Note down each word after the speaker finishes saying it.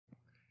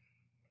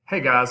Hey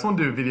guys, I want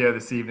to do a video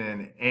this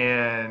evening,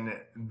 and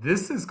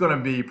this is going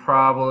to be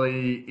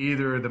probably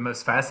either the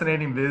most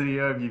fascinating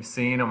video you've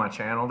seen on my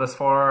channel thus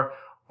far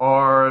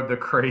or the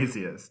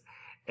craziest.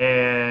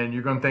 And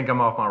you're going to think I'm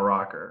off my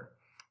rocker.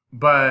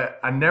 But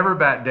I never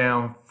back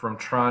down from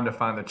trying to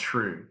find the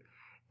truth.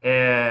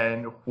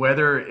 And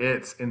whether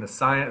it's in the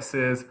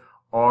sciences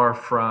or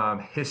from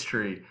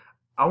history,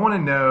 I want to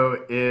know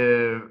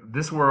if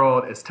this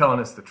world is telling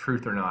us the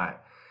truth or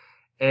not.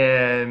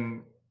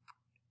 And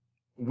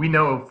we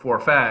know for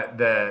a fact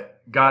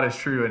that God is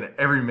true and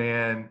every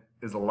man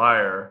is a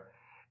liar.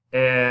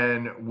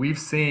 And we've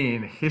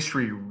seen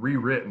history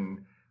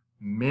rewritten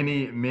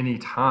many, many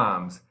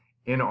times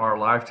in our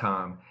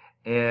lifetime.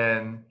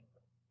 And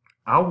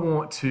I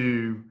want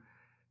to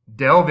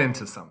delve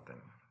into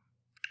something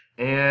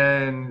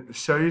and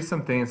show you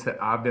some things that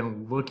I've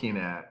been looking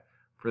at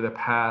for the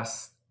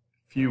past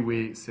few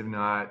weeks, if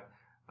not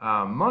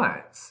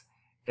months.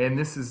 And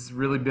this has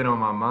really been on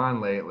my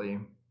mind lately.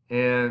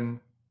 And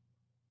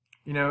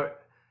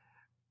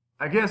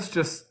I guess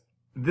just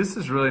this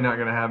is really not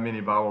going to have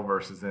many Bible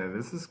verses in it.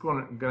 This is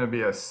going to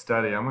be a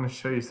study. I'm going to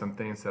show you some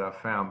things that I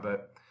found.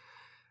 But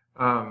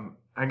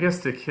I guess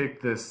to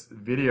kick this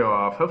video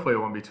off, hopefully it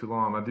won't be too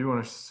long. I do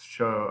want to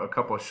show a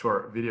couple of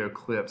short video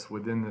clips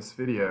within this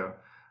video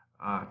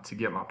to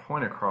get my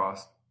point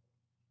across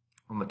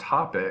on the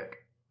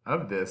topic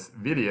of this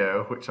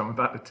video, which I'm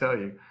about to tell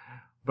you.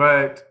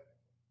 But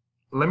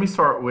let me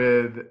start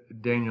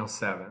with Daniel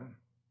 7.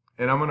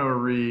 And I'm going to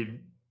read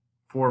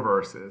 4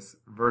 verses,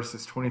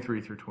 verses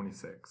 23 through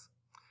 26.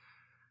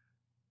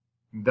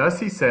 Thus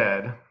he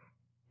said,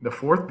 the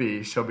fourth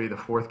beast shall be the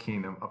fourth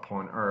kingdom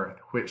upon earth,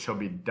 which shall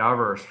be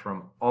diverse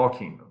from all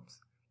kingdoms,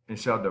 and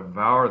shall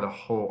devour the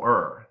whole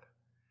earth,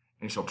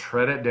 and shall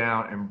tread it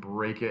down and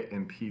break it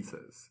in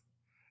pieces.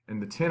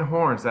 And the 10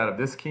 horns out of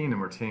this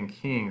kingdom are 10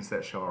 kings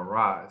that shall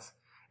arise,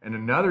 and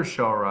another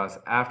shall arise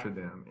after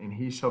them, and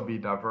he shall be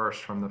diverse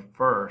from the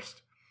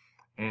first,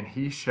 and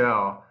he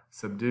shall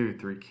subdue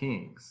 3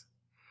 kings.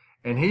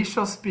 And he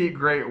shall speak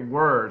great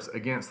words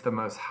against the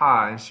Most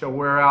High, and shall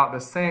wear out the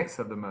saints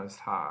of the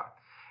Most High,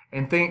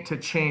 and think to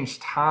change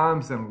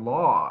times and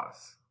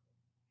laws.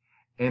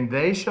 And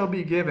they shall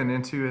be given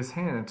into his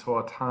hand until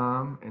a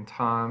time and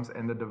times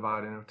and the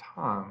dividing of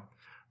time.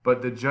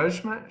 But the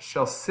judgment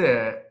shall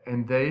sit,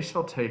 and they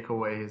shall take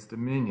away his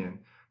dominion,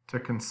 to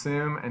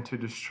consume and to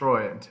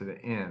destroy it unto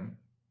the end.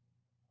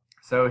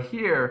 So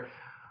here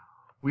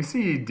we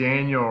see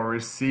Daniel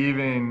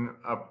receiving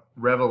a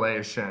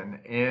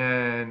revelation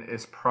and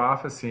is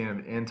prophesying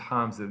of end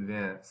times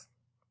events.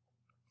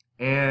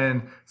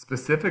 And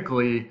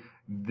specifically,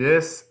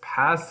 this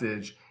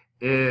passage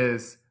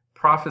is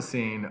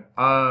prophesying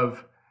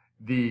of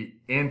the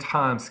end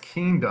times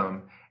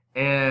kingdom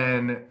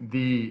and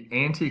the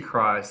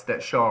Antichrist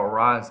that shall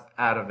arise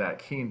out of that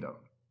kingdom.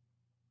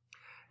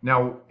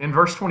 Now, in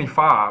verse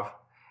 25,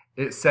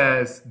 it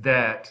says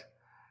that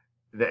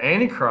the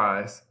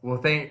Antichrist will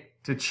think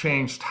to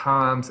change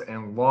times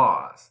and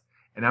laws.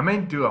 And I may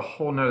do a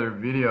whole nother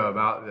video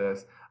about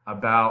this,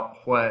 about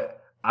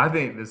what I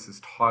think this is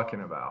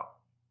talking about.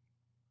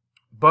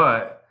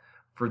 But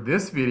for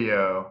this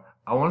video,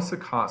 I want us to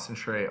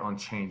concentrate on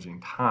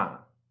changing time.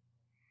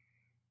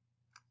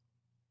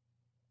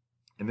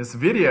 And this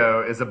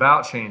video is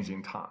about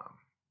changing time.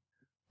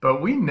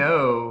 But we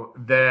know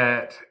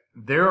that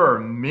there are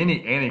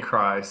many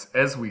antichrists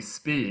as we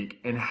speak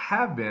and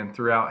have been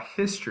throughout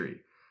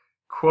history.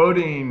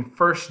 Quoting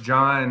 1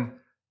 John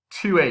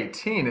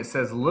 2:18, it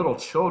says, little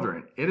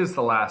children, it is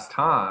the last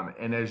time,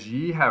 and as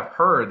ye have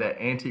heard that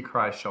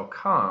Antichrist shall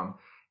come,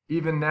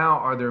 even now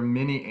are there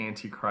many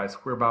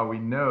antichrists, whereby we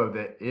know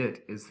that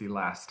it is the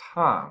last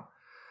time.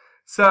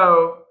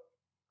 So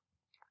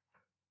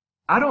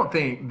I don't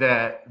think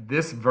that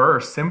this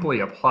verse simply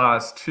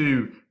applies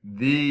to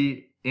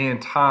the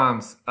end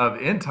times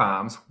of end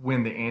times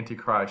when the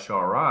Antichrist shall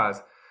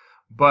arise,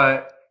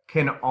 but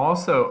can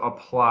also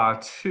apply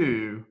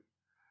to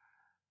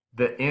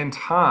the end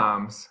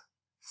times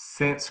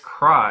since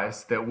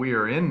Christ that we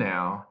are in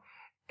now,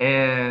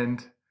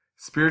 and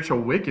spiritual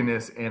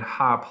wickedness in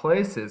high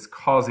places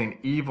causing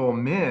evil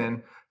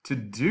men to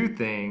do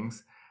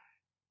things,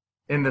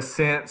 in the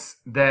sense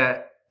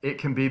that it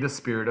can be the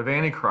spirit of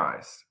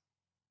Antichrist.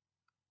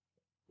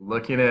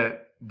 Looking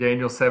at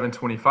Daniel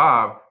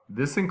 7:25,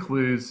 this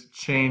includes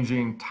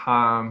changing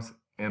times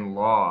and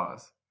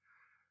laws.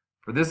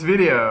 For this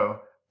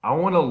video, I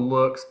want to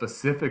look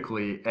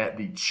specifically at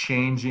the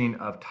changing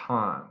of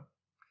time.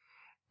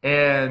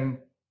 And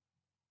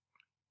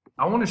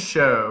I want to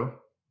show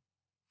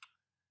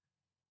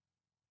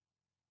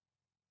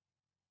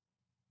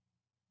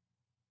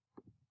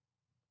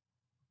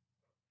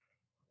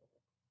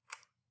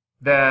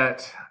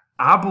that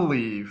I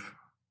believe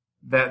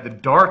that the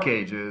Dark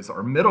Ages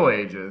or Middle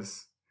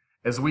Ages,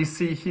 as we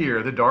see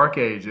here, the Dark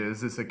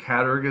Ages is a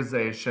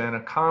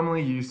categorization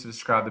commonly used to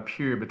describe the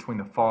period between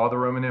the fall of the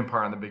Roman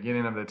Empire and the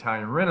beginning of the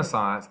Italian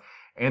Renaissance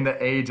and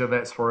the Age of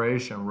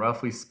Exploration.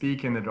 Roughly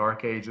speaking, the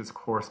Dark Ages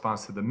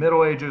corresponds to the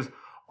Middle Ages,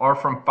 or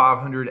from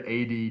 500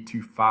 AD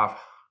to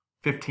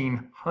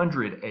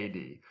 1500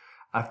 AD.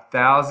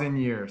 1,000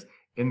 years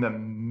in the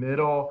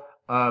middle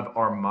of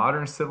our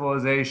modern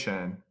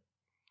civilization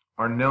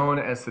are known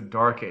as the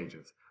Dark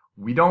Ages.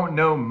 We don't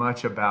know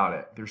much about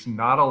it. There's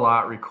not a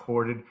lot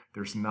recorded.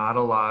 There's not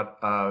a lot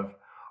of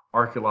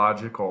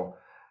archaeological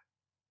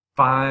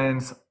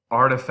finds,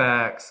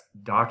 artifacts,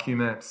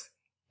 documents,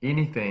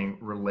 anything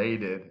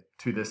related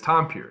to this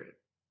time period.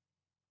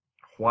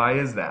 Why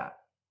is that?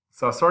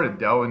 So I started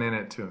delving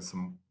into it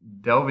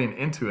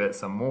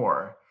some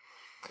more.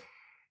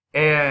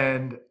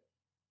 And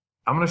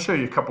I'm going to show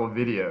you a couple of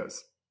videos.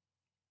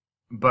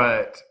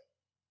 But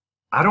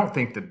I don't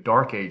think the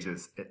Dark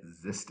Ages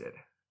existed.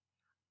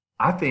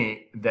 I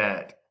think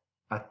that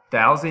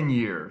 1,000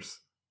 years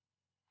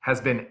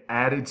has been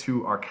added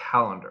to our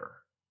calendar.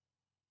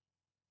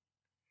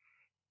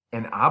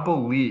 And I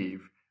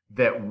believe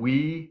that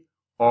we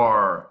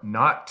are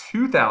not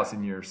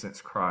 2,000 years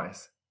since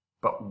Christ,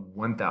 but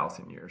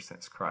 1,000 years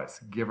since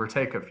Christ, give or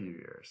take a few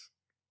years.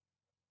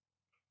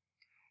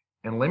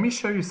 And let me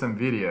show you some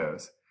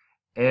videos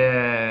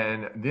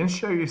and then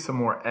show you some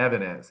more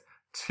evidence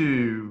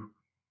to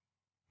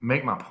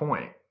make my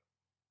point.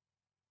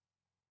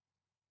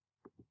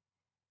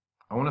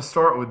 I want to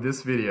start with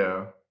this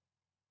video.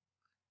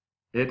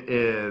 I'm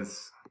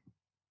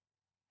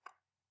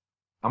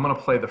going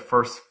to play the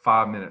first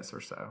 5 minutes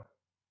or so.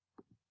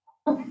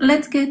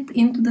 Let's get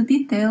into the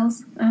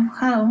details of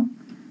how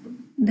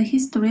the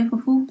history of a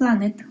whole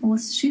planet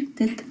was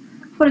shifted,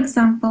 for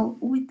example,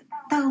 with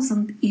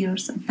 1,000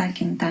 years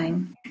back in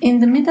time. In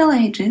the Middle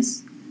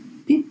Ages,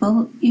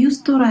 people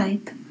used to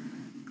write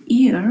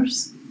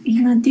years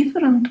in a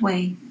different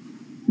way,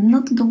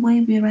 not the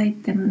way we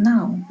write them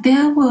now.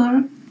 There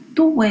were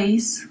two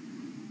ways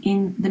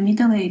in the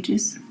Middle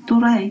Ages to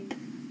write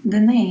the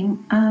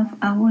name of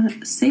our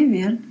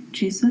Savior,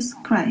 Jesus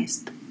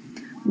Christ.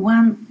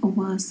 One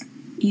was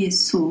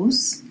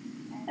Jesus,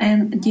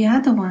 and the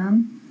other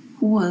one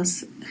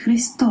was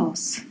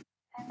Christos.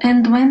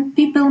 And when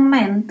people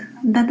meant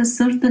that a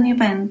certain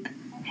event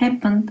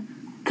happened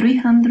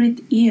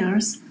 300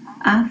 years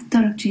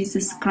after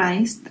Jesus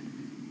Christ,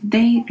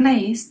 they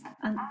placed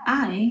an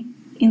I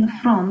in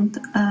front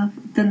of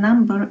the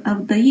number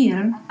of the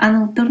year. An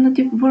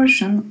alternative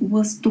version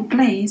was to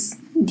place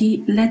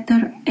the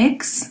letter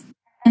X,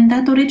 and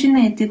that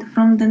originated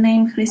from the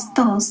name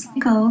Christos,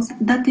 because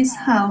that is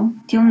how,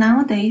 till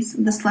nowadays,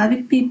 the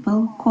Slavic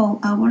people call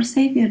our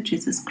Savior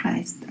Jesus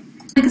Christ.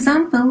 For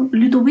example,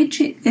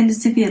 Ludovici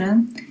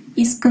Elsevier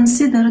is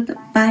considered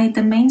by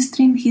the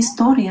mainstream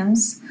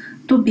historians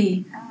to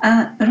be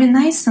a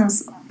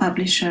Renaissance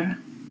publisher.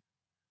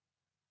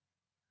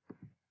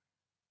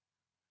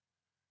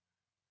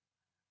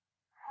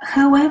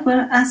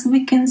 However, as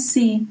we can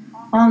see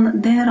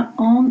on their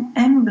own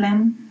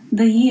emblem,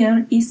 the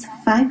year is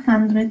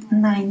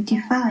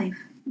 595.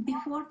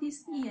 Before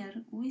this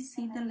year, we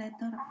see the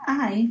letter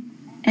I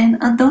and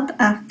a dot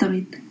after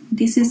it.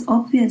 This is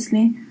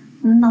obviously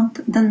not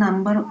the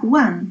number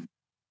 1.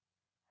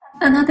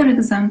 Another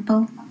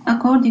example,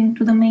 according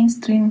to the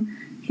mainstream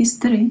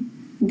history,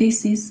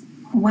 this is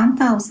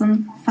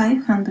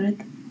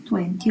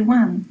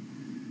 1521.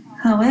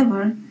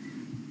 However,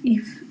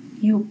 if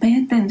you pay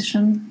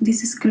attention,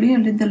 this is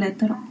clearly the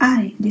letter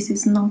I. This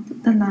is not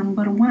the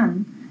number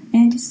 1,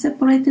 and it is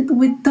separated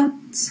with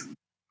dots.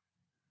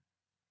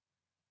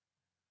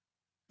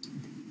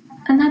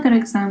 Another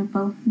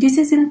example, this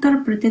is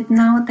interpreted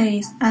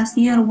nowadays as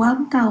year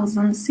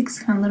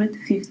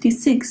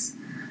 1656.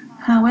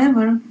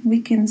 However, we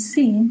can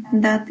see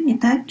that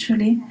it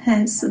actually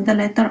has the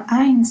letter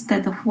I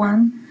instead of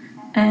 1,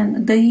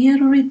 and the year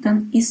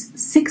written is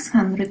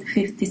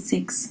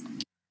 656.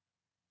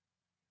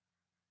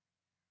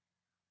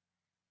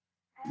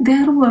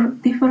 There were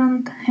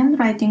different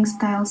handwriting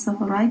styles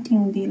of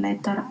writing the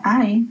letter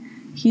I.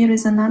 Here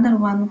is another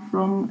one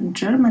from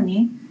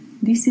Germany.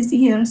 This is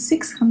year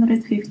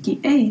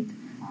 658.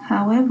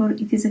 However,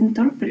 it is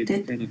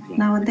interpreted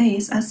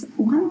nowadays as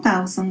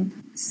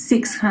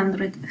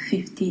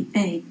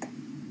 1658.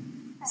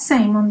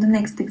 Same on the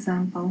next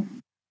example.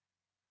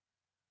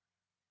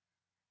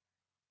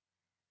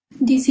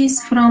 This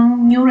is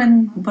from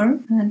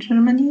Nuremberg,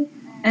 Germany,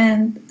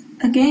 and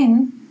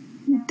again,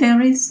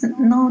 there is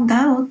no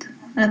doubt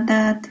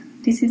that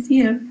this is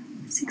year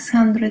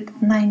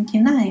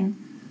 699,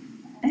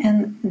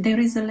 and there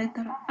is a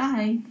letter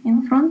I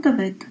in front of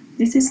it.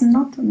 This is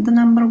not the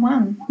number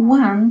 1.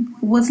 1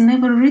 was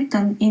never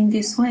written in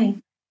this way.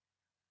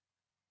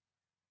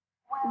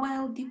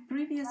 While the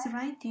previous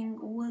writing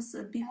was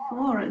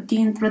before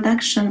the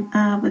introduction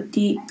of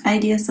the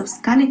ideas of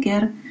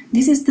Scaliger,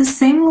 this is the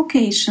same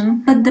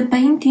location, but the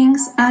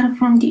paintings are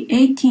from the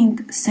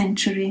 18th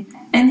century.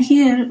 And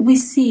here we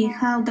see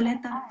how the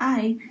letter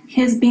I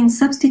has been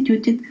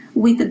substituted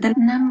with the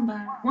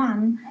number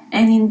 1,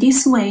 and in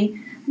this way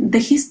the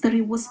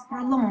history was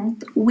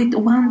prolonged with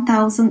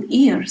 1,000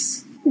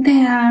 years.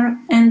 There are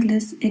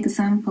endless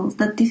examples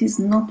that this is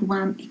not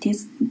 1, it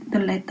is the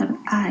letter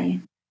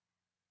I.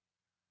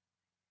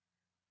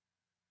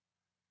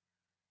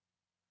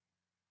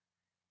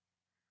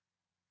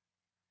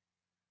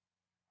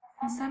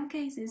 In some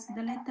cases,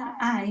 the letter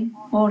I,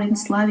 or in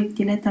Slavic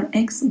the letter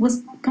X,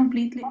 was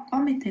completely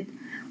omitted.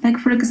 Like,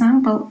 for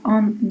example,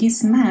 on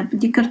this map,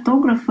 the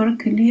cartographer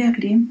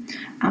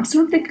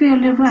absolutely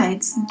clearly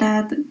writes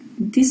that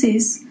this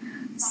is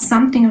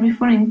something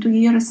referring to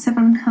year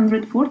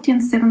 740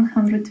 and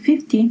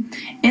 750,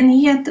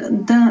 and yet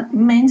the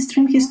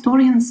mainstream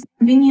historians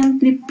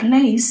conveniently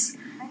place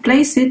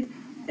it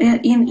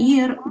in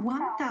year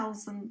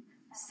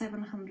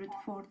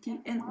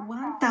 1740 and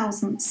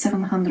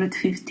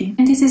 1750.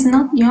 And this is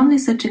not the only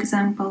such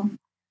example.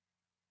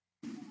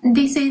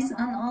 This is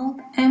an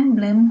old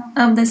emblem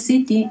of the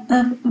city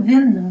of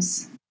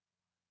Vilnius.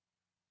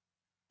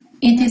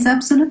 It is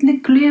absolutely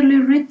clearly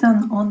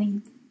written on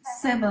it,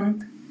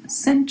 7th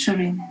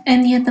century,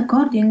 and yet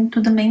according to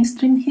the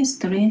mainstream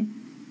history,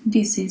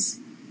 this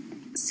is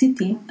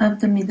city of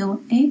the Middle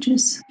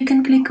Ages. You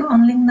can click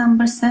on link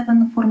number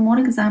 7 for more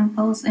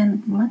examples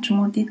and much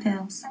more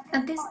details.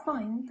 At this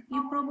point,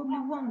 you probably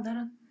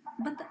wonder,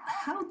 but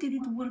how did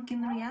it work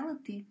in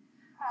reality?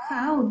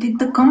 How did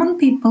the common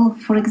people,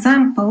 for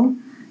example,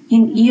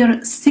 in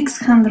year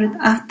 600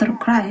 after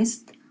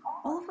Christ,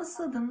 all of a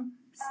sudden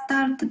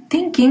start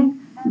thinking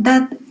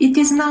that it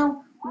is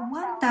now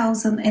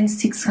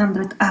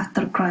 1600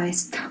 after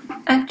Christ?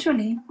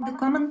 Actually, the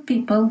common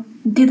people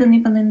didn't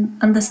even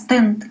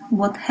understand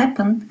what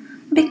happened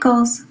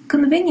because,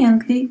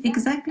 conveniently,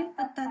 exactly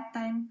at that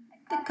time,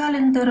 the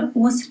calendar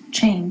was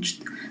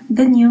changed.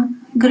 The new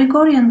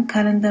Gregorian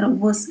calendar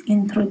was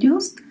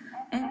introduced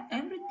and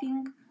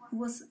everything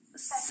was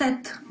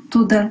set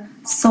to the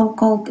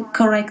so-called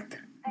correct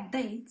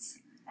dates.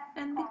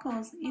 And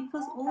because it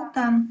was all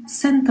done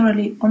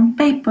centrally on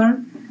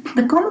paper,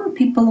 the common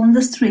people on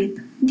the street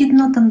did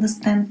not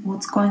understand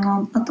what's going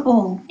on at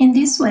all. In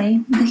this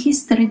way, the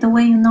history, the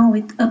way you know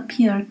it,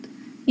 appeared.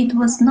 It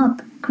was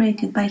not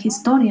created by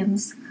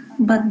historians,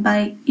 but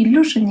by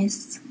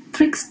illusionists,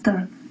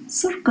 trickster,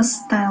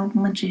 circus-style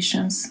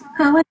magicians.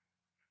 However,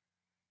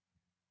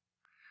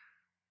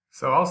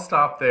 So I'll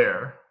stop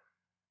there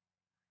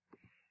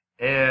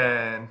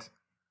and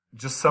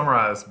just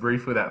summarize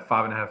briefly that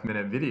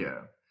 5.5-minute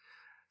video.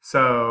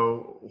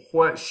 So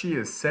what she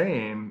is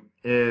saying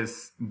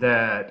is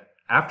that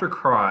after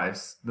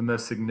Christ, the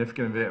most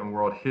significant event in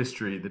world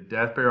history, the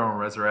death, burial, and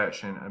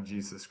resurrection of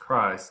Jesus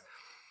Christ,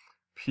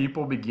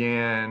 people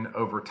began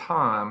over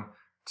time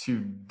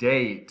to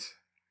date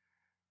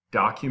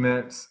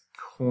documents,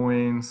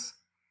 coins,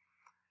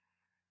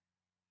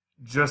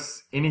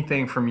 just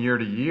anything from year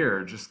to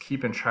year, just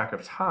keeping track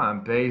of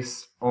time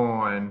based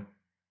on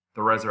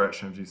the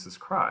resurrection of Jesus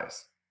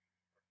Christ.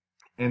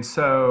 And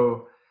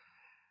so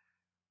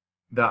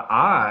the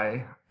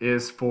I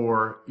is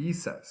for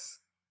Isis,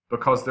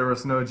 because there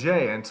was no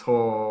J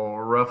until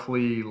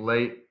roughly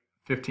late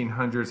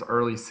 1500s,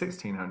 early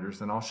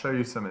 1600s. And I'll show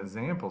you some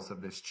examples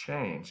of this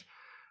change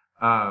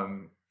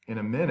in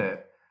a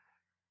minute.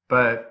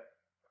 But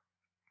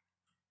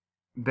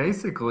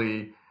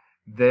basically,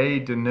 they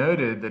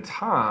denoted the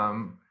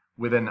time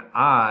with an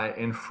I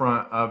in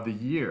front of the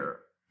year.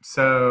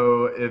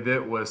 So if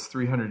it was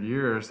 300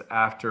 years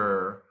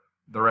after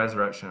the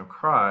resurrection of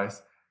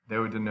Christ, they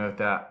would denote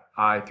that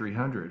I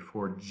 300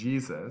 for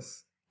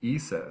Jesus,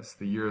 Isis,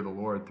 the year of the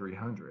Lord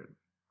 300.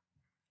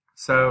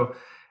 So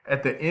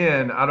at the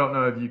end, I don't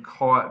know if you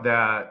caught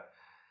that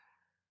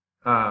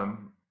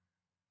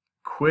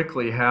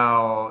quickly,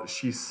 how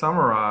she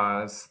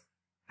summarized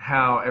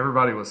how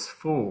everybody was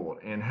fooled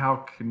and how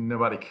could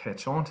nobody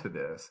catch on to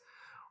this.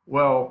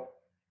 Well,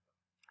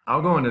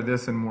 I'll go into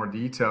this in more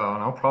detail,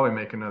 and I'll probably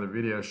make another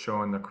video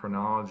showing the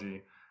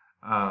chronology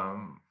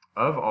of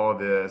all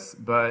this.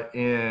 But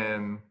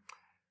in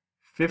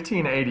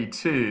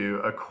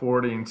 1582,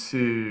 according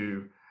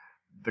to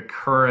the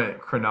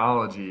current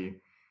chronology,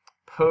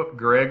 Pope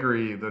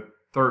Gregory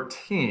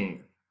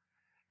XIII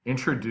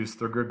introduced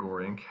the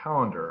Gregorian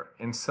calendar.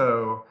 And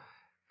so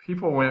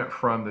people went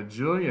from the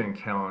Julian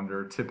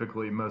calendar,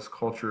 typically most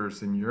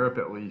cultures in Europe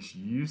at least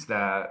use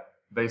that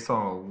based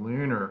on a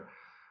lunar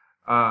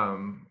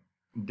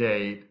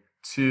date,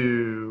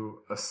 to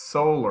a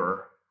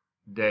solar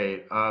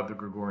date of the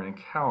Gregorian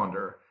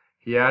calendar.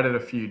 He added a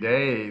few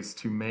days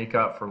to make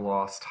up for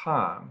lost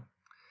time.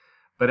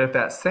 But at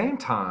that same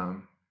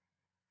time,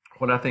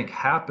 what I think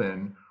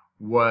happened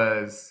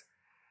was,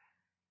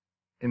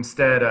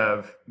 instead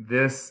of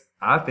this,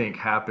 I think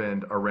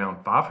happened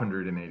around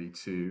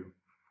 582,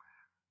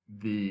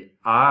 the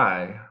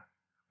I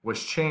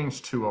was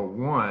changed to a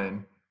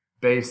 1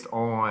 based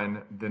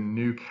on the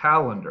new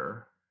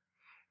calendar.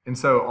 And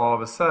so all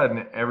of a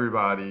sudden,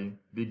 everybody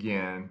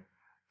began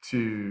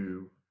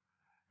to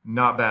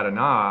not bat an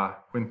eye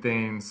when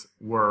things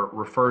were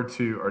referred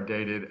to or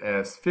dated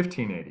as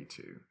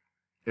 1582.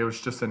 It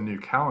was just a new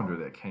calendar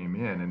that came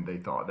in, and they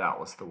thought that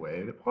was the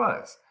way it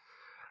was.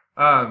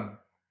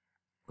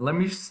 Let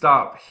me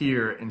stop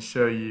here and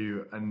show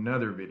you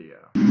another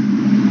video.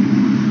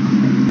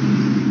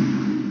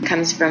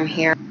 Comes from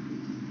here.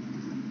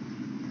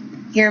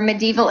 Here,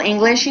 medieval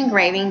English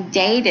engraving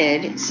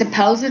dated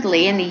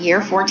supposedly in the year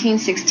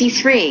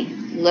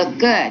 1463. look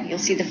good. You'll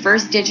see the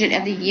first digit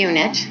of the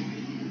unit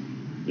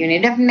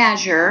of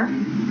measure,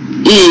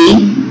 E,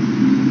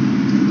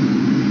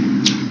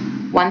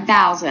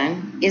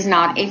 1000, is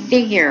not a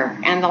figure,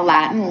 and the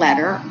Latin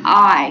letter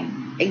I,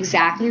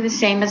 exactly the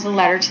same as the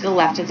letter to the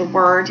left of the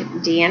word,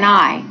 D and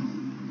I.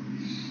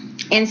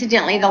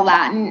 Incidentally, the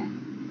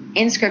Latin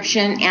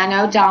inscription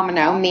Anno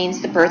Domini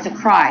means the birth of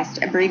Christ,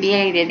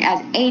 abbreviated as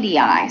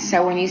ADI.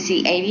 So when you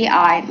see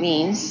ADI, it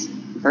means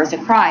birth of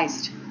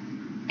Christ,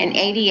 and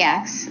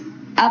ADX,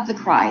 of the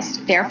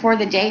Christ. Therefore,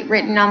 the date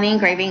written on the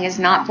engraving is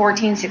not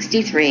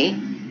 1463,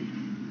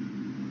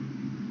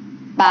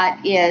 but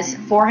is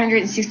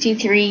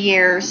 463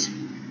 years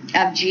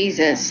of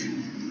Jesus,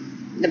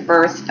 the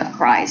birth of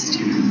Christ.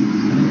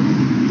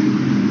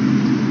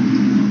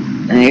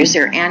 And there's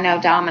your Anno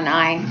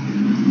Domini.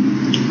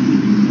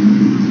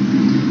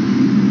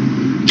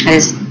 It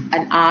is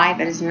an I,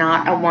 but it's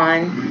not a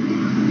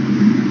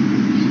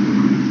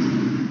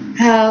 1.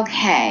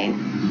 Okay.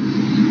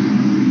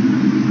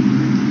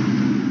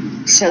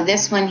 So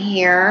this one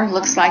here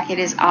looks like it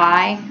is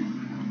I.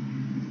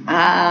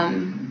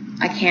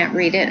 I can't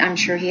read it. I'm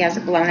sure he has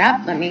it blown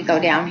up. Let me go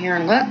down here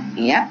and look.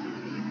 Yep.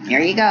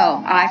 Here you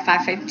go.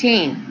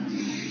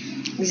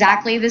 I-515.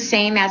 Exactly the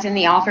same as in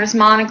the author's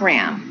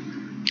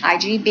monogram.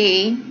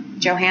 IGB,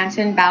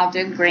 Johansen,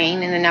 Baldug,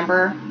 Green, and the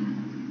number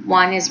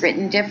 1 is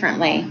written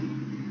differently.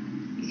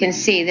 You can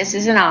see this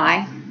is an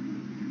I.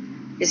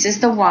 This is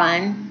the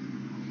 1.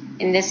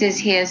 And this is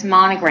his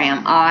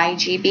monogram,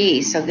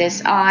 IGB. So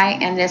this I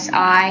and this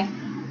I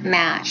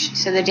match.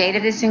 So the date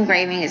of this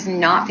engraving is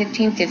not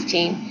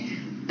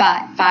 1515,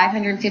 but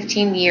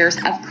 515 years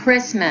of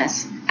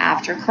Christmas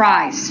after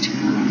Christ.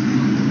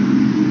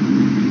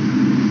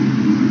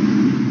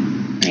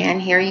 And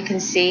here you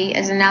can see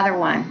is another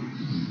one.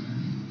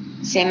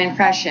 Same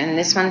impression.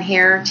 This one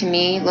here to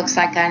me looks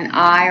like an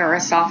I or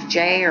a soft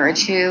J or a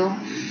 2.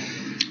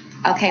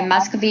 Okay,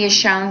 Muscovy is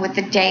shown with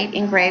the date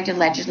engraved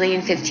allegedly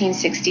in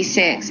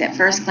 1566. At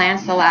first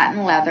glance, the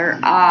Latin letter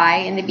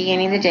I in the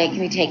beginning of the date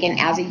can be taken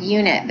as a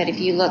unit, but if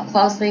you look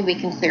closely, we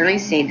can clearly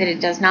see that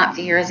it does not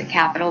figure as a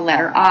capital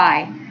letter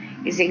I.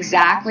 It is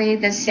exactly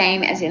the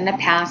same as in the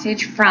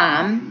passage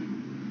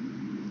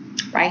from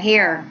right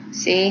here.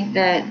 See,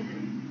 the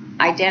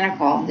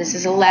identical. This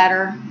is a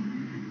letter.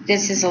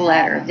 This is a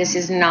letter. This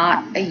is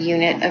not a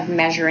unit of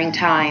measuring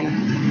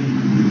time.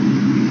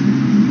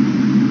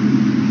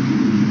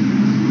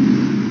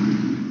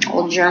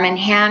 Old German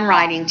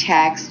handwriting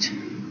text,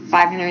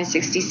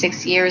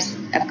 566 years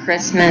of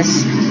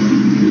Christmas.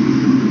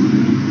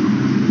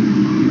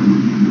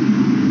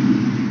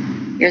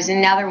 Here's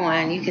another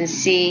one. You can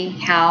see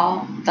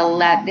how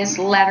this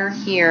letter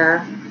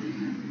here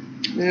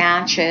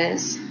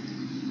matches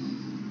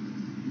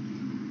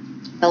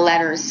the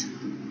letters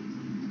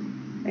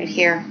right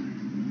here,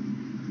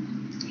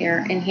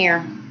 here, and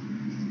here.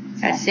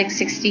 That's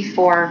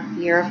 664,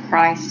 year of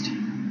Christ,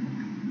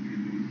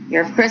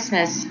 year of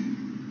Christmas.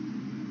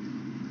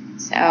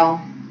 So,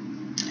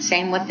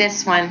 same with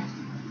this one.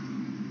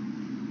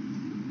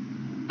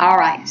 All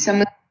right,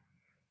 so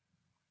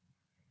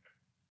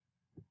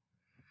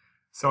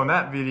in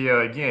that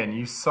video, again,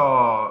 you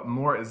saw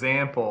more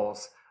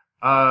examples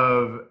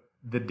of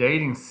the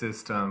dating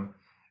system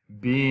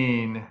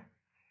being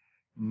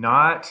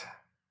not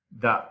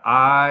the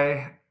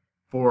I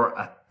for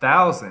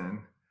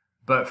 1,000,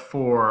 but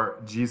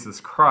for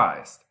Jesus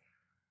Christ.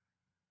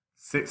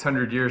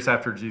 600 years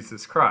after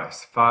Jesus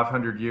Christ,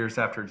 500 years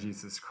after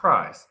Jesus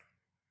Christ.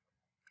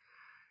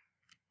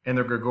 And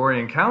the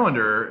Gregorian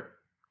calendar,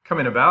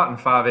 coming about in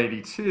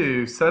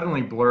 582,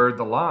 suddenly blurred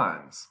the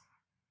lines.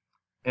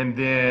 And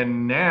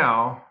then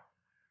now,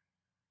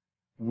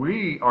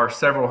 we are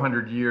several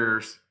hundred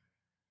years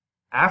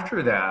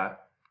after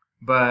that,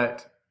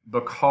 but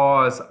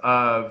because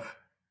of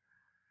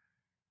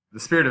the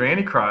spirit of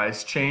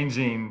Antichrist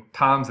changing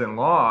times and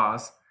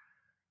laws,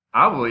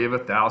 I believe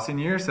 1,000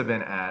 years have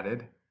been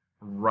added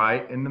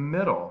right in the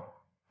middle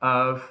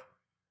of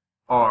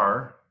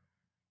our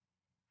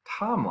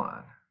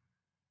timeline.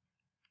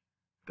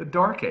 The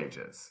Dark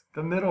Ages,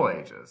 the Middle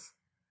Ages,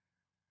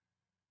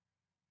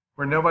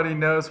 where nobody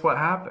knows what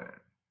happened.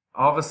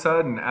 All of a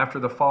sudden, after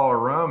the fall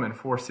of Rome in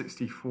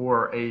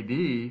 464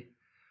 AD,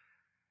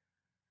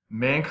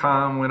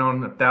 mankind went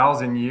on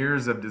 1,000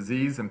 years of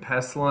disease and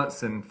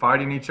pestilence and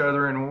fighting each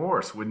other in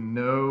wars with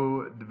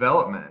no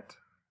development.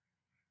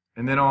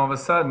 And then all of a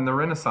sudden, the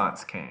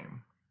Renaissance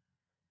came.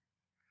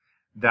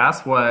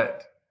 That's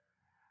what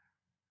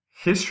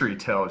history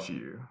tells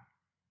you.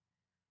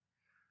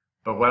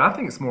 But what I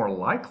think is more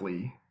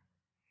likely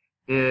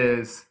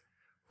is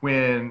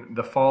when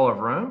the fall of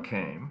Rome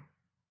came,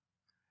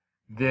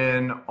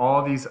 then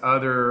all these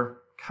other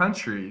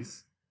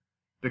countries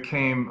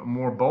became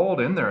more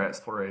bold in their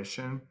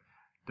exploration,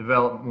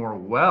 developed more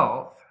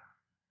wealth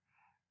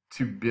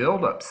to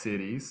build up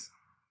cities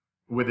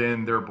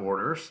within their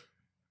borders.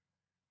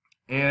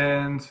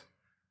 And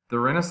the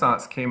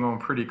Renaissance came on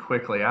pretty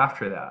quickly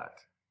after that.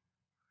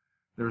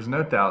 There was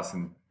no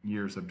 1,000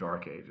 years of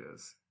Dark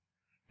Ages.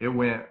 It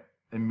went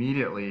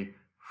immediately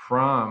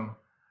from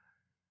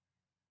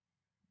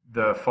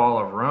the fall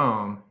of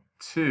Rome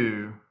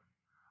to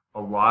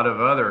a lot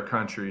of other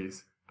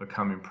countries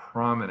becoming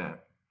prominent,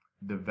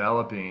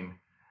 developing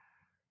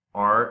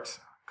art,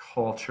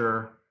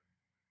 culture,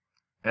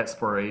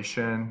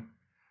 exploration,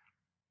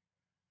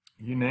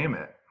 you name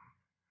it.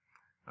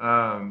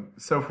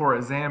 So, for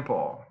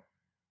example,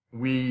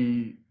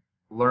 we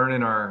learn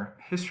in our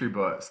history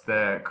books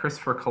that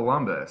Christopher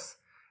Columbus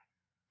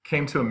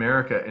came to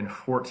America in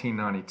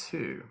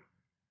 1492.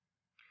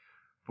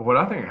 But what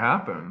I think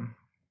happened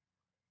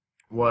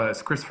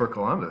was Christopher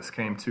Columbus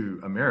came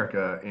to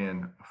America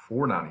in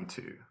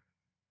 492.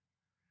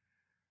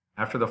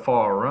 After the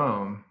fall of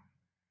Rome,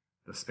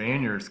 the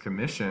Spaniards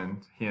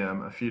commissioned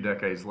him a few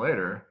decades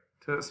later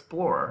to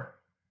explore,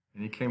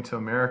 and he came to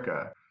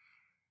America.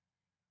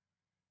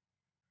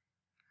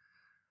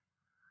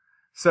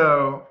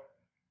 So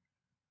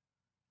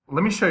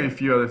let me show you a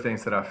few other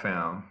things that I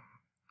found,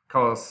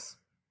 because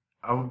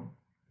I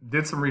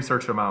did some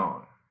research of my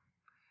own.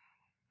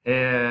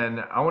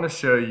 And I want to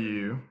show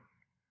you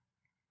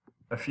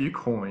a few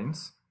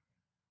coins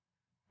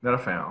that I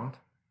found.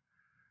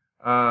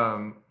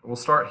 We'll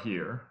start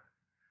here.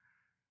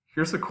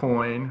 Here's a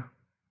coin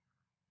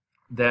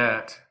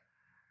that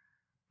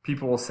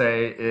people will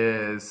say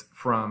is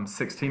from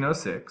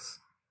 1606.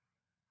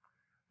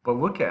 But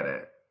look at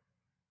it.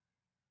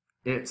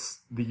 It's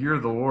the year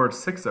of the Lord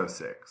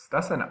 606.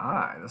 That's an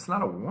I. That's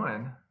not a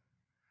 1.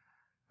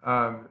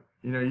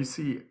 You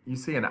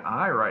see an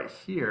I right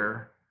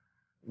here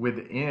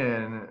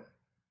within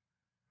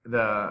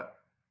the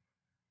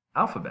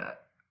alphabet.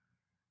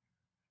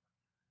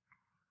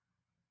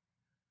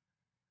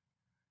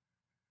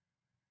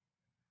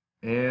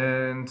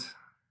 And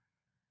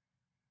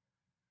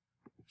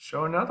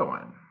show another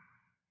one.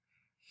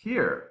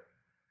 Here,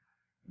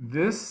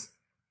 this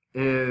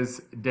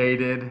is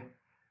dated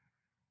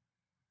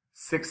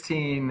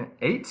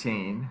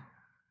 1618,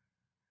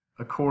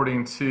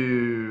 according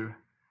to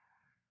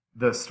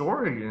the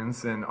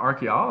historians and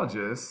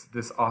archaeologists,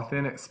 this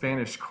authentic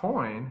Spanish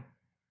coin.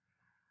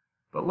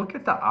 But look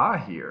at the I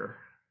here,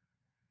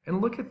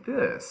 and look at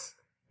this.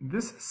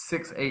 This is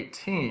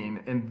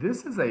 618, and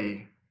this is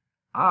a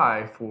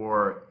I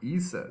for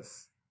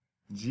Jesus,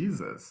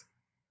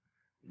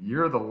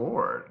 year of the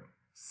Lord,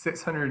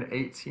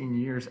 618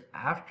 years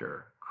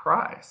after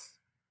Christ.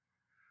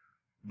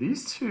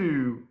 These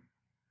two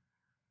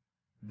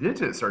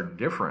digits are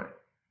different.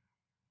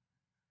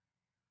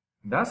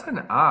 That's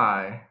an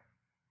I,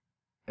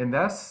 and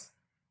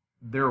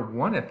they're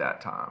 1 at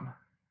that time.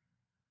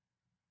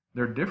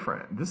 They're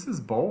different. This is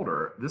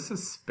bolder. This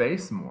is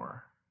spaced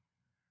more.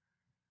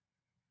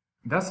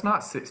 That's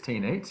not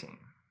 1618.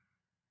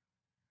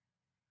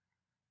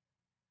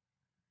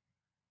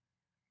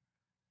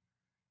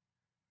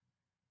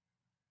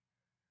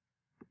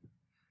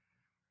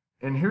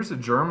 And here's a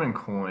German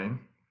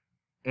coin.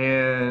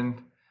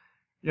 And,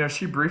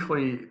 she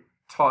briefly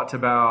talked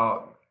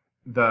about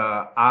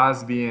the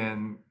eyes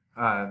being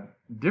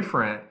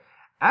different.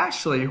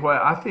 Actually, what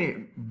I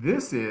think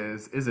this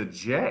is a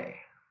J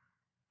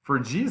for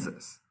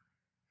Jesus.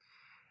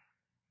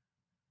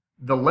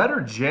 The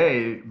letter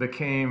J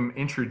became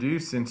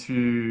introduced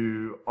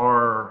into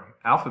our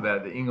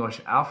alphabet, the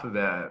English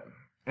alphabet,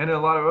 and in a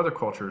lot of other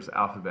cultures'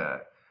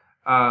 alphabet.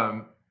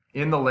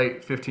 In the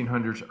late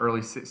 1500s,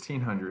 early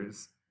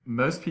 1600s,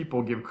 most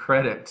people give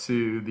credit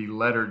to the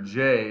letter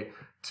J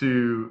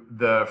to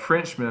the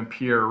Frenchman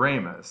Pierre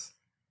Ramus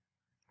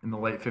in the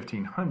late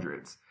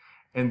 1500s.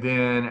 And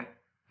then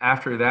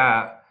after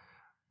that,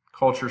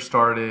 culture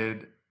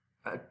started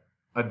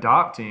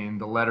adopting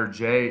the letter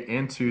J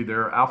into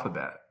their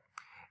alphabet.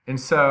 And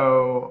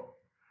so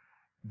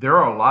there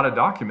are a lot of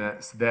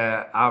documents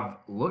that I've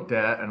looked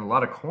at and a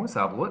lot of coins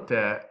I've looked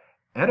at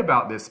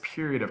about this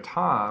period of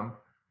time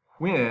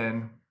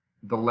when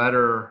the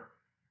letter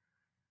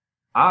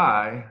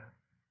I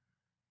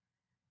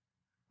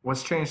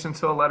was changed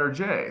into a letter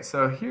J.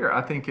 So here,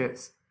 I think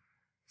it's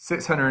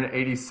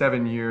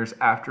 687 years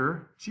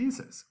after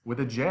Jesus with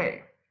a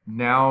J.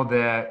 Now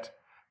that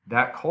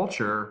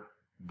culture,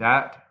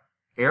 that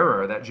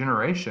era, that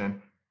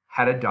generation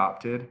had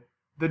adopted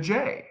the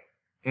J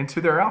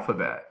into their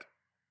alphabet.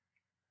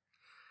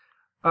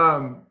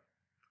 And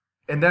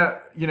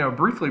that,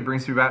 briefly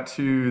brings me back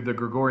to the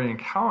Gregorian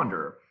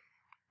calendar,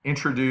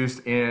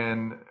 introduced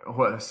in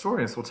what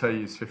historians will tell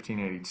you is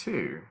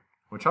 1582,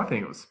 which I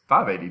think it was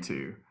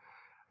 582,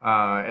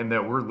 and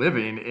that we're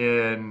living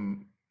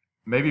in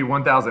maybe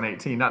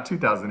 1018, not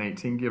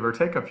 2018, give or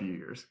take a few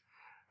years,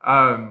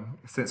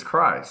 since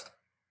Christ.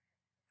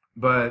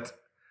 But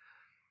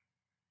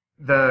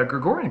the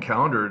Gregorian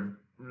calendar,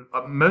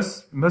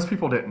 most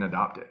people didn't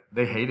adopt it.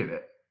 They hated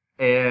it.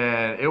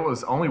 And it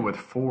was only with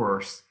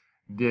force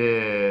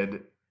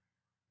did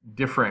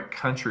different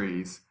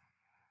countries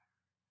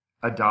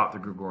adopt the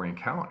Gregorian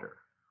calendar.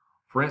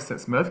 For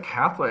instance, most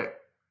Catholic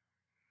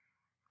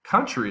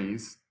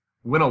countries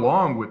went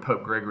along with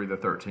Pope Gregory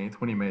XIII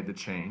when he made the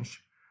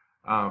change.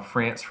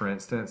 France, for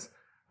instance,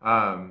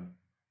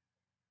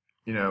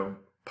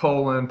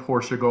 Poland,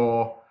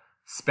 Portugal,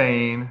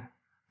 Spain,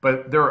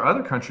 but there are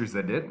other countries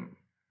that didn't.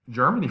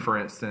 Germany, for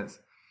instance,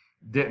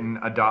 didn't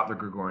adopt the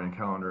Gregorian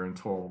calendar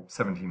until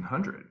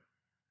 1700.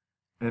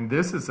 And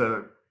this is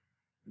a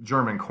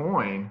German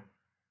coin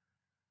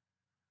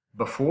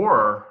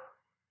before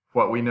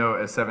what we know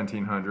as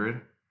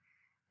 1700.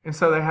 And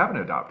so they haven't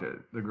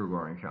adopted the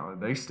Gregorian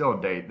calendar. They still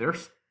date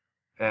theirs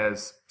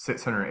as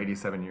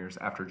 687 years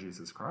after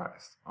Jesus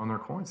Christ on their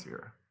coins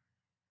here.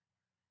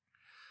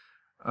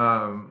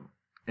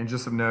 And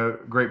just of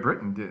note, Great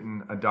Britain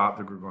didn't adopt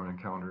the Gregorian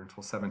calendar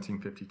until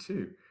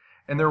 1752.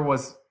 And there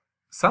was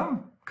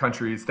some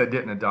countries that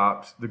didn't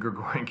adopt the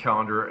Gregorian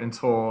calendar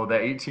until the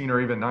 18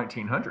 or even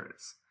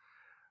 1900s.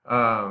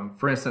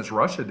 For instance,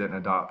 Russia didn't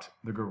adopt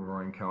the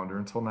Gregorian calendar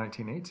until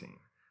 1918.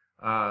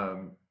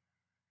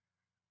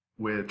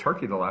 With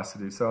Turkey the last to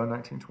do so in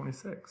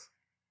 1926.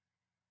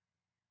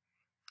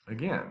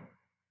 Again,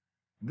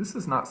 this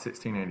is not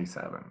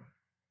 1687.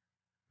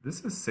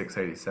 This is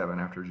 687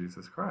 after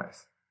Jesus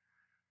Christ.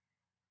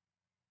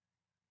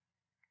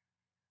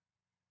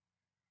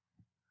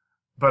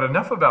 But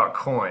enough about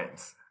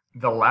coins.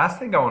 The last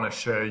thing I want to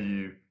show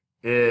you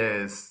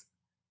is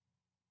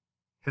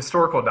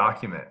historical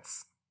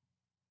documents.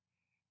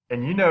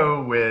 And you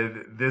know,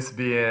 with this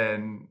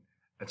being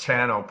a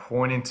channel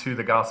pointing to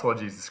the gospel of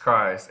Jesus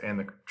Christ and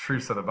the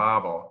truths of the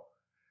Bible,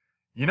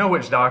 you know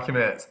which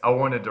documents I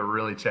wanted to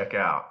really check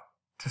out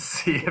to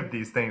see if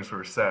these things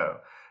were so.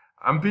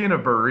 I'm being a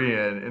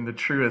Berean in the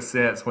truest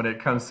sense when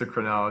it comes to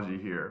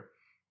chronology here.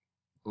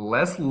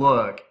 Let's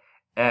look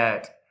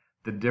at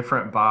the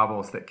different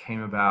Bibles that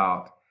came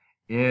about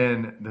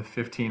in the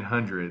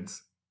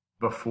 1500s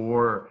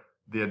before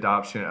the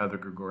adoption of the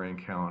Gregorian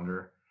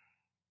calendar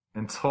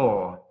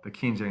until the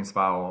King James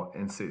Bible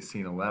in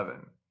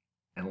 1611.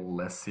 And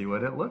let's see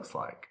what it looks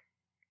like.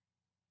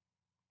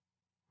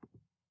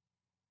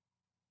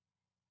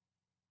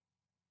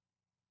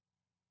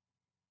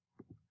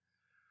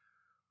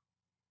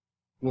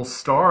 We'll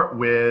start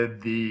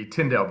with the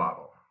Tyndale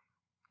Bible.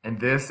 And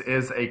this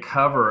is a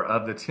cover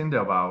of the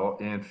Tyndale Bible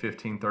in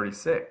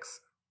 1536.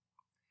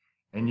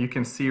 And you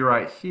can see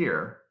right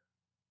here,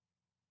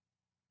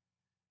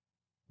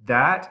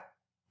 that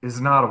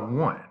is not a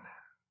 1.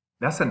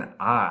 That's an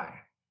I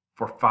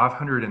for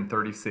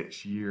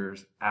 536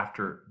 years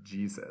after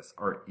Jesus,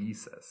 or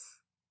Isis.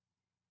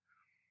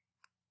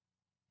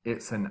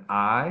 It's an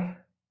I,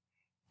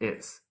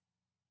 it's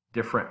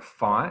different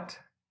font,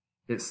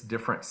 it's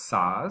different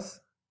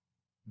size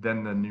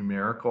than the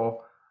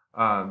numerical,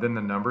 than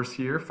the numbers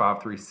here,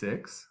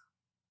 536.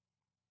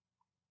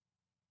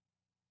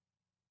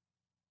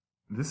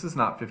 This is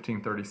not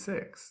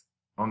 1536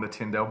 on the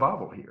Tyndale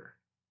Bible here.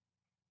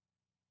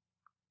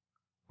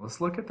 Let's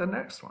look at the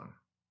next one.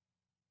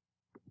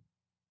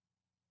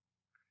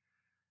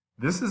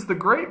 This is the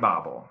Great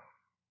Bible,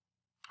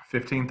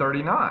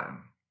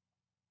 1539.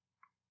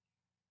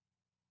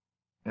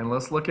 And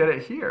let's look at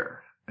it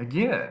here.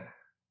 Again,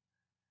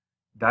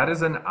 that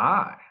is an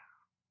I.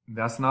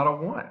 That's not a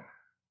 1.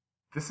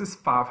 This is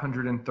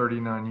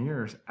 539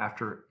 years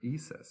after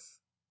Isis,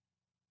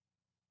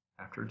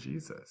 after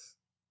Jesus.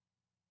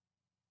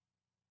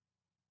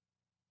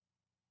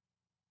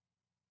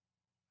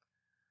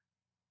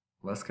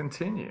 Let's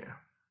continue.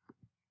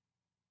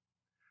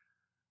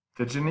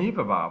 The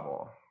Geneva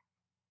Bible.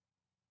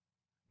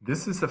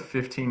 This is a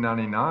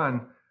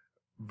 1599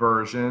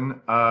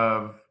 version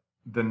of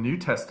the New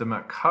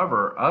Testament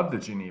cover of the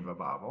Geneva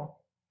Bible,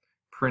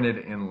 printed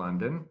in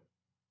London.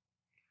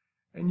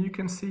 And you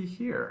can see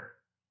here,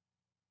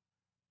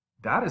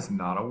 that is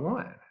not a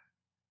 1.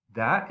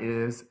 That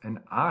is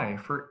an I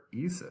for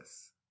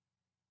Isis.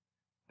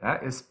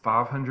 That is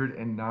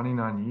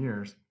 599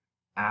 years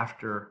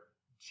after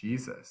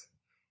Jesus.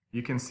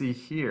 You can see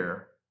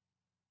here,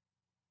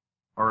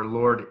 our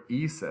Lord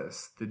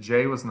Isis, the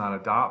J was not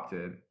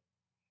adopted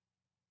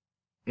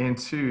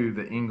into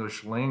the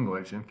English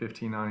language in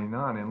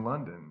 1599 in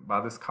London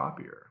by this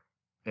copier.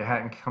 It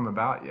hadn't come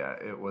about yet.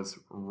 It was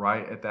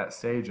right at that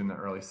stage in the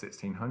early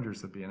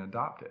 1600s of being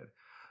adopted.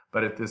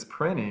 But at this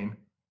printing,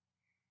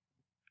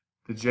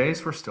 the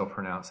J's were still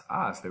pronounced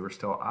I's. They were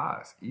still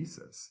I's,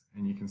 Isis.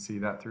 And you can see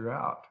that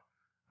throughout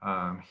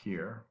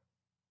here.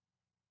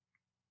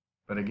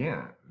 But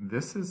again,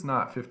 this is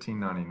not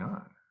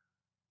 1599.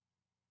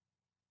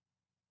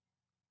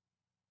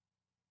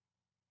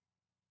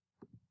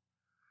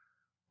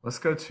 Let's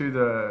go to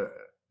the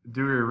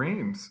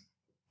Douay-Rheims.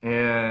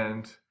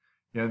 And,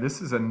 you know,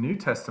 this is a New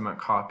Testament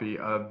copy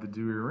of the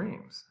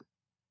Douay-Rheims.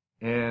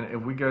 And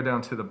if we go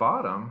down to the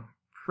bottom,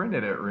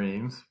 printed at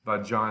Rheims by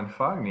John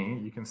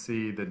Fogny, you can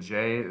see the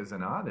J is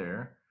an I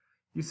there.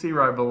 You see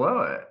right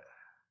below it,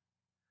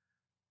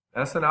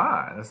 that's an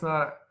I. That's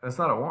not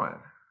a 1.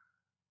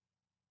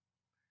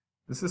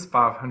 This is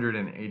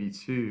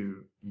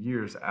 582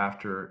 years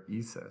after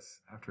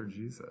Isis, after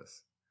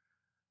Jesus,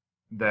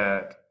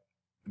 that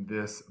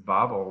this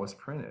Bible was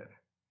printed.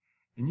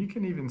 And you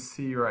can even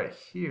see right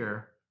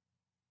here,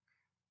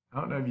 I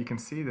don't know if you can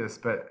see this,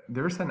 but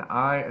there's an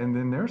I and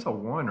then there's a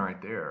 1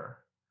 right there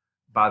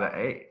by the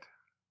 8.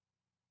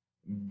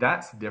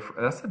 That's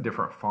different. That's a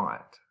different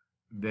font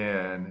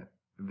than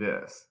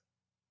this.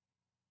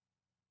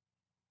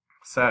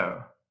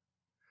 So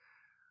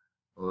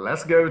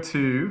let's go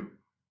to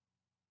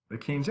the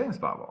King James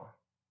Bible,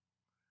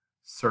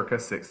 circa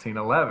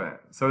 1611.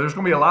 So there's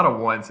going to be a lot of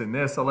ones in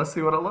this, so let's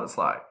see what it looks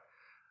like.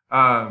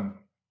 Let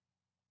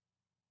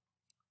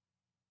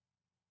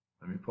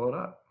me pull it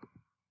up.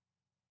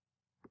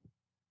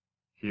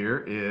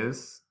 Here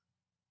is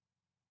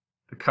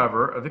the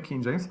cover of the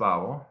King James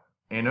Bible,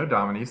 Anno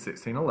Domini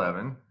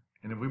 1611,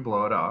 and if we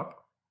blow it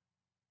up,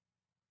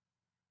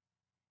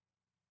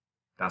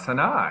 that's an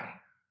I.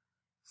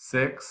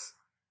 6,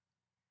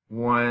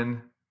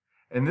 1,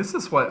 and this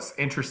is what's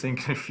interesting,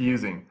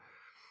 confusing.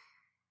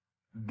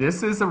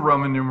 This is a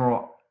Roman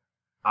numeral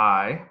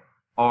I,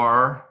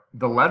 R,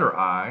 the letter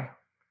I.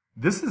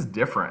 This is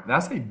different.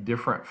 That's a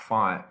different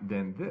font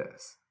than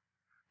this.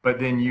 But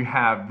then you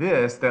have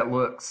this that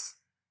looks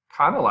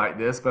kind of like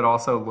this, but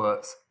also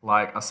looks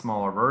like a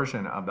smaller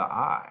version of the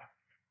I.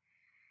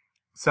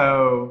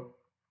 So,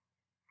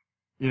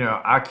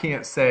 I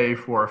can't say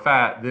for a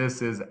fact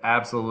this is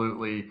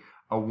absolutely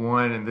a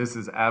 1 and this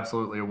is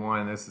absolutely a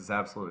 1, this is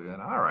absolutely an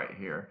I right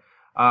here,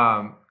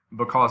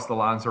 because the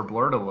lines are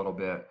blurred a little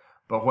bit.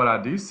 But what I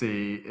do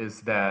see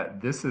is that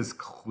this is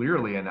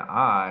clearly an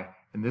I,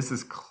 and this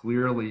is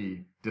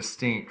clearly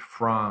distinct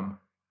from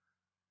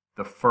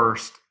the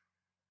first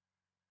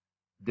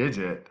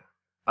digit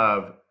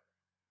of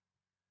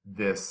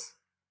this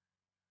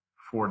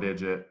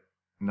 4-digit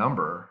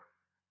number,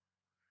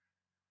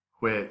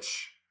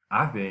 which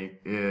I think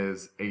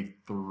is a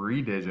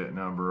 3-digit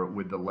number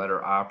with the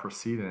letter I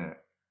preceding it.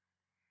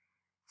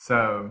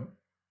 So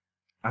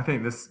I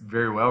think this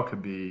very well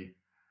could be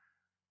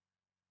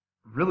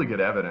really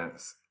good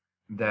evidence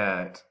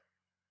that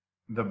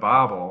the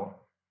Bible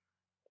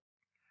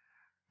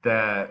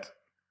that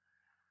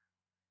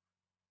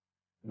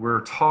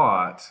we're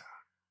taught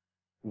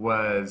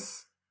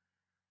was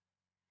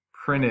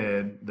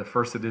printed, the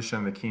first edition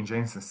of the King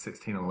James in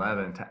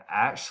 1611, to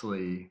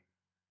actually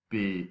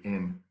be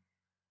in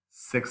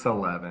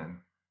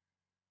 611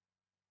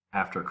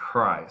 after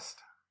Christ.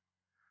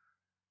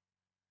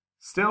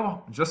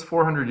 Still just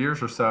 400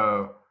 years or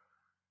so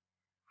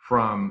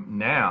from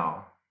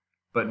now,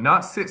 but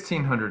not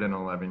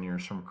 1611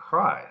 years from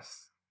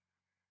Christ.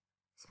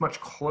 It's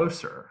much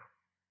closer.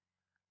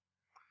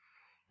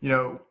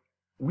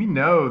 We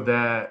know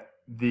that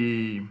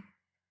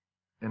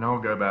and I'll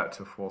go back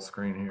to full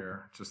screen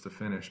here just to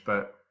finish,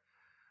 but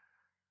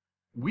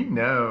we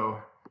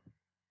know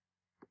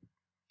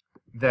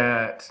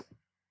that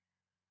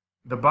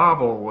the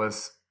Bible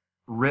was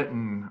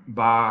written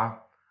by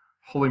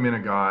holy men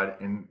of God,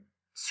 and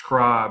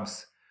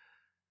scribes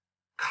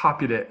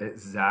copied it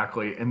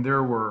exactly, and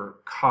there were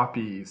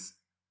copies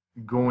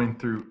going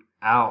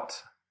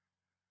throughout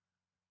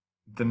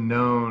the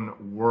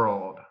known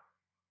world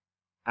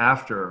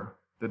after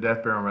the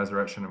death, burial, and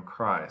resurrection of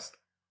Christ.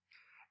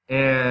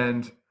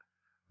 And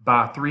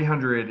by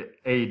 300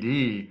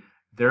 AD,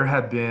 there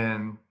have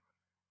been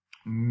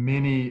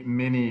many,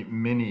 many,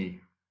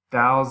 many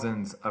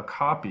thousands of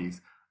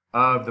copies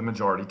of the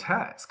majority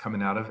text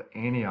coming out of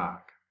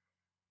Antioch.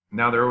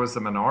 Now, there was a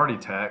minority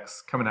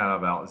text coming out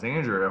of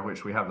Alexandria,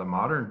 which we have the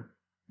modern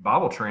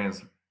Bible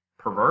trans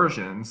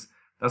perversions.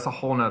 That's a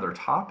whole nother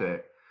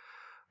topic.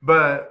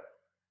 But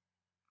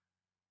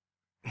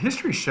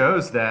history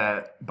shows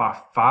that by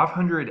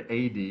 500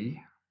 AD,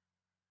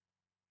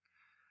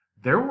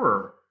 there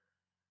were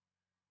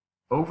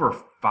over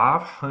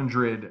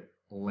 500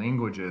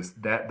 languages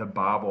that the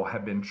Bible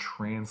had been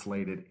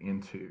translated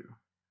into.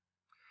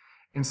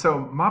 And so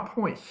my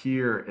point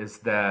here is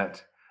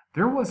that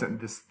there wasn't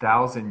this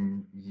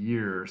 1,000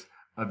 years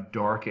of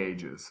dark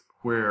ages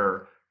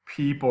where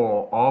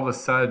people all of a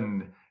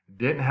sudden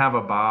didn't have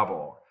a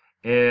Bible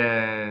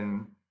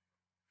and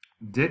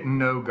didn't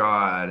know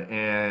God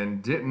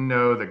and didn't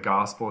know the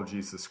gospel of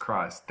Jesus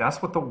Christ.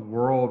 That's what the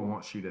world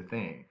wants you to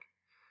think.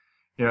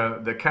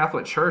 The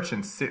Catholic Church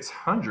in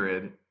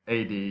 600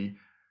 AD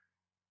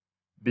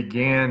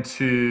began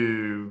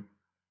to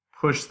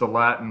push the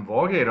Latin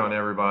Vulgate on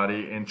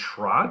everybody and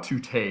tried to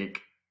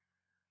take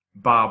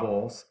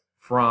Bibles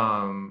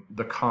from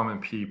the common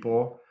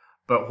people.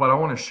 But what I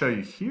want to show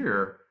you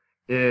here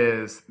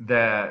is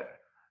that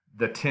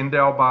the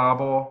Tyndale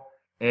Bible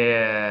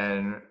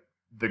and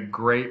the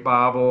Great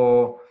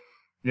Bible,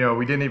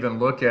 we didn't even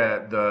look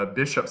at the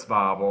Bishop's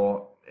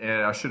Bible,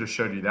 and I should have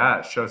showed you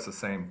that. It shows the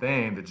same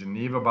thing. The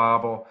Geneva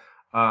Bible,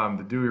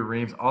 the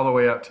Douay-Rheims, all the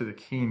way up to the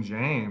King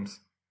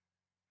James.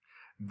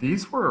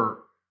 These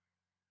were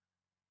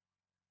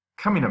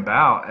coming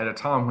about at a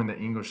time when the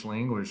English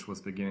language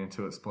was beginning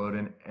to explode,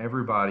 and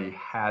everybody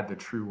had the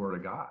true Word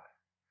of God.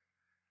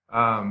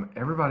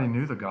 Everybody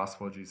knew the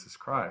gospel of Jesus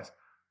Christ.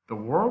 The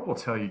world will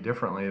tell you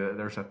differently, that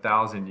there's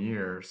 1,000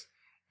 years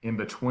in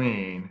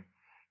between,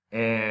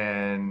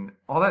 and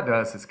all that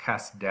does is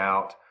cast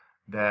doubt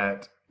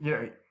that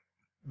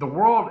the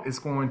world is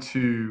going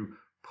to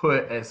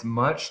put as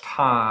much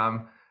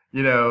time,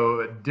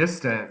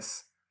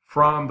 distance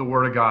from the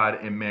Word of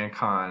God in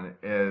mankind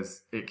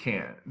as it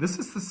can. This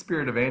is the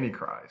spirit of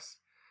Antichrist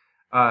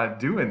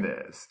doing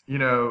this.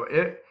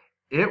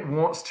 it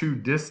wants to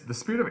the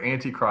spirit of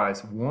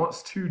Antichrist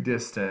wants to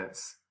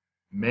distance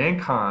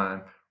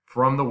mankind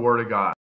from the Word of God.